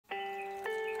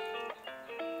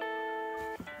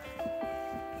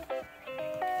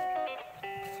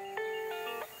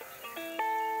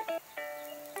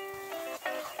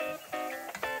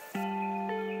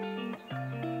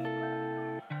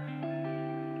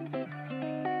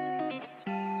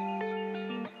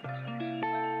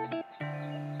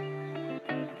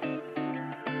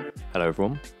Hello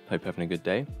everyone, hope you're having a good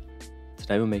day.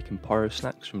 Today we're making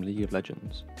Poro-Snax from League of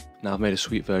Legends. Now I've made a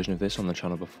sweet version of this on the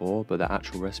channel before, but the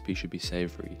actual recipe should be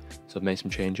savoury, so I've made some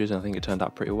changes and I think it turned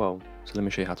out pretty well, so let me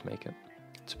show you how to make it.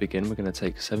 To begin, we're going to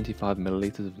take 75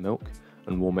 milliliters of milk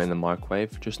and warm it in the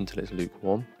microwave just until it's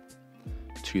lukewarm.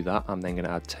 To that I'm then going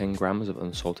to add 10 grams of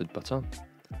unsalted butter,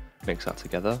 mix that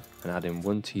together and add in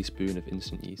 1 teaspoon of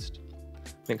instant yeast.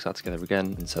 Mix that together again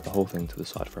and set the whole thing to the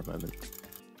side for a moment.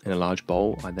 In a large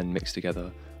bowl, I then mix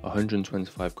together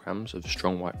 125 grams of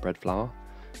strong white bread flour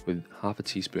with half a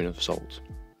teaspoon of salt.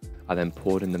 I then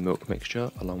poured in the milk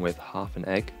mixture along with half an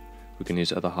egg. We can use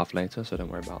the other half later, so don't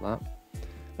worry about that.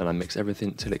 Then I mixed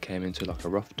everything till it came into like a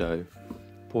rough dough,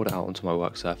 poured it out onto my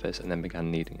work surface and then began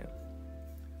kneading it.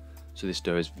 So this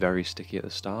dough is very sticky at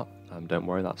the start, don't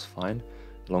worry, that's fine.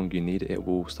 The longer you knead it, it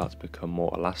will start to become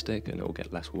more elastic and it will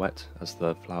get less wet as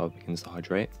the flour begins to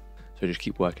hydrate. So just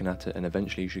keep working at it and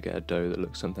eventually you should get a dough that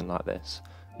looks something like this,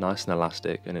 nice and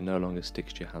elastic, and it no longer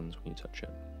sticks to your hands when you touch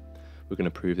it. We're going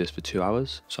to prove this for 2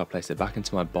 hours, so I placed it back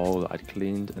into my bowl that I'd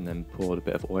cleaned and then poured a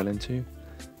bit of oil into,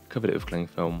 covered it with cling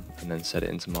film and then set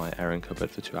it into my airing cupboard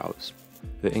for 2 hours.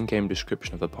 The in-game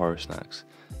description of the Poro-Snax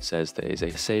says that it is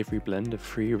a savoury blend of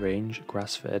free-range,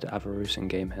 grass-fed Avarosan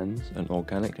game hens and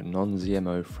organic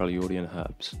non-GMO Freljordian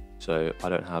herbs. So I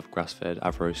don't have grass-fed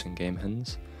Avarosan game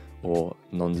hens or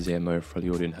non-GMO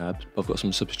Freljordian herbs, but I've got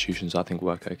some substitutions I think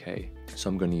work okay. So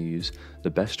I'm going to use the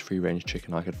best free-range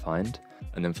chicken I could find,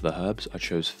 and then for the herbs I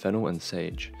chose fennel and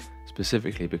sage,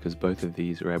 specifically because both of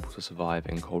these are able to survive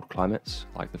in cold climates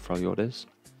like the Freljord is,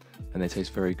 and they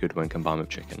taste very good when combined with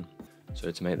chicken.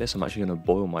 So to make this, I'm actually going to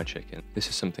boil my chicken. This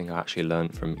is something I actually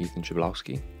learned from Ethan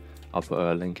Jablowski. I'll put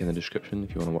a link in the description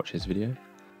if you want to watch his video.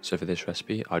 So for this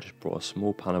recipe, I just brought a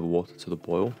small pan of water to the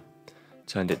boil,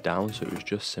 turned it down so it was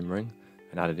just simmering,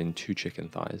 and added in 2 chicken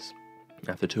thighs.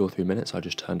 After 2 or 3 minutes, I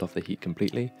just turned off the heat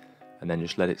completely, and then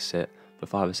just let it sit for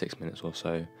 5 or 6 minutes or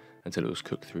so until it was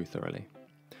cooked through thoroughly.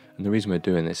 And the reason we're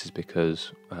doing this is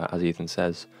because, as Ethan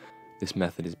says, this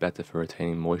method is better for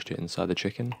retaining moisture inside the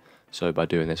chicken, so by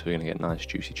doing this we're going to get nice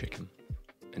juicy chicken.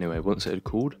 Anyway, once it had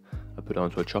cooled, I put it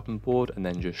onto a chopping board and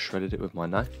then just shredded it with my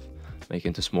knife, making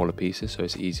it into smaller pieces so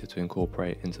it's easier to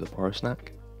incorporate into the Poro-Snax.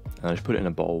 And I just put it in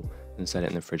a bowl and set it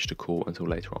in the fridge to cool until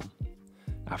later on.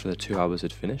 After the 2 hours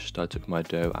had finished, I took my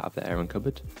dough out of the airing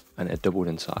cupboard and it doubled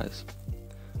in size.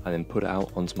 I then put it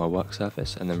out onto my work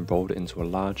surface and then rolled it into a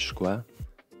large square.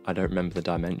 I don't remember the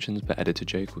dimensions, but editor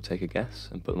Jake will take a guess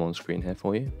and put them on screen here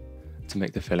for you. To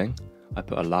make the filling, I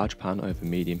put a large pan over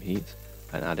medium heat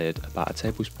and added about a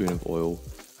tablespoon of oil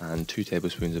and 2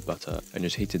 tablespoons of butter and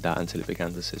just heated that until it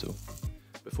began to sizzle.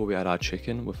 Before we add our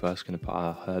chicken, we're first going to put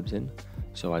our herbs in.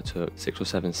 So I took 6 or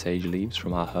 7 sage leaves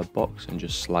from our herb box and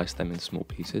just sliced them in small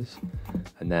pieces.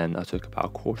 And then I took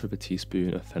about 1/4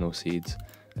 teaspoon of fennel seeds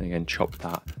and again chopped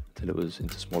that until it was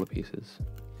into smaller pieces.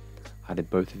 I added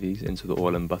both of these into the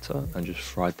oil and butter and just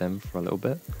fried them for a little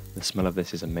bit. The smell of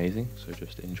this is amazing, so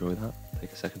just enjoy that.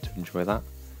 Take a second to enjoy that.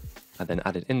 I then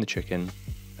added in the chicken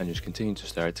and just continued to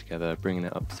stir it together, bringing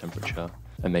it up to temperature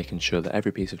and making sure that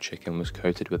every piece of chicken was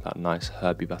coated with that nice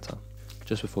herby batter.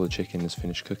 Just before the chicken is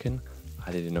finished cooking, I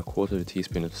added in 1/4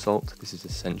 teaspoon of salt. This is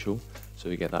essential so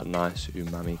we get that nice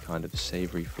umami kind of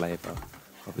savoury flavour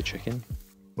of the chicken.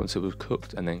 Once it was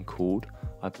cooked and then cooled,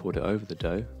 I poured it over the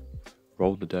dough,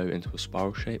 rolled the dough into a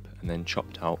spiral shape and then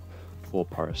chopped out 4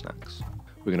 Poro-Snax.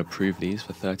 We're going to prove these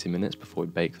for 30 minutes before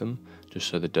we bake them, just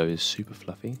so the dough is super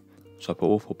fluffy. So I put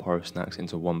all 4 Poro-Snax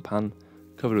into one pan,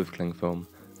 covered with cling film,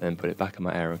 and then put it back in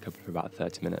my airing cupboard for about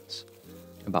 30 minutes.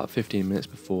 About 15 minutes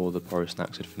before the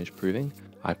Poro-Snax had finished proving,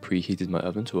 I preheated my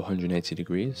oven to 180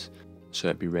 degrees, so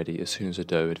it'd be ready as soon as the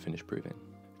dough had finished proving.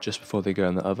 Just before they go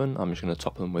in the oven, I'm just going to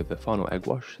top them with the final egg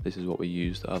wash. This is what we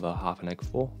use the other half an egg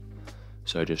for.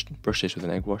 So just brush this with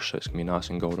an egg wash so it's going to be nice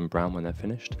and golden brown when they're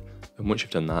finished. And once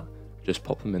you've done that, just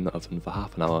pop them in the oven for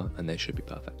half an hour and they should be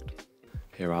perfect.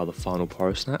 Here are the final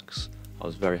Poro-Snax. I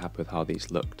was very happy with how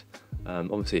these looked.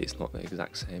 Obviously it's not the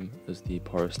exact same as the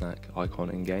Poro-Snax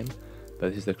icon in game, but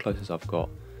this is the closest I've got.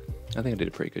 I think I did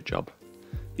a pretty good job.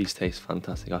 These taste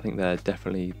fantastic. I think they're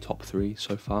definitely top 3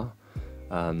 so far,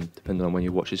 depending on when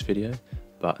you watch this video.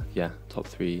 But yeah, top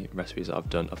 3 recipes that I've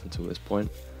done up until this point.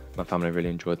 My family really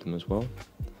enjoyed them as well.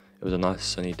 It was a nice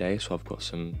sunny day, so I've got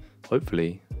some,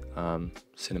 hopefully,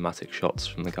 cinematic shots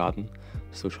from the garden.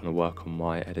 Still trying to work on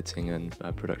my editing and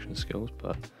production skills,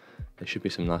 but there should be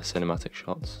some nice cinematic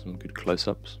shots, some good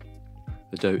close-ups.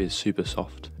 The dough is super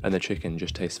soft, and the chicken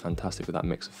just tastes fantastic with that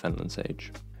mix of fennel and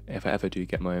sage. If I ever do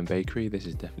get my own bakery, this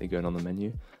is definitely going on the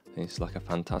menu. I think it's like a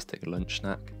fantastic lunch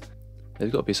snack.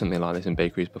 There's got to be something like this in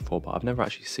bakeries before, but I've never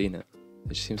actually seen it. It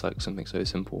just seems like something so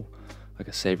simple, like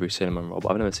a savoury cinnamon roll,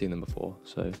 but I've never seen them before.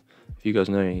 So if you guys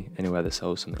know anywhere that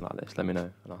sells something like this, let me know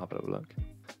and I'll have a little look.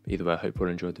 But either way, I hope you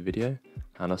all enjoyed the video,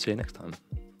 and I'll see you next time.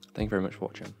 Thank you very much for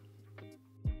watching.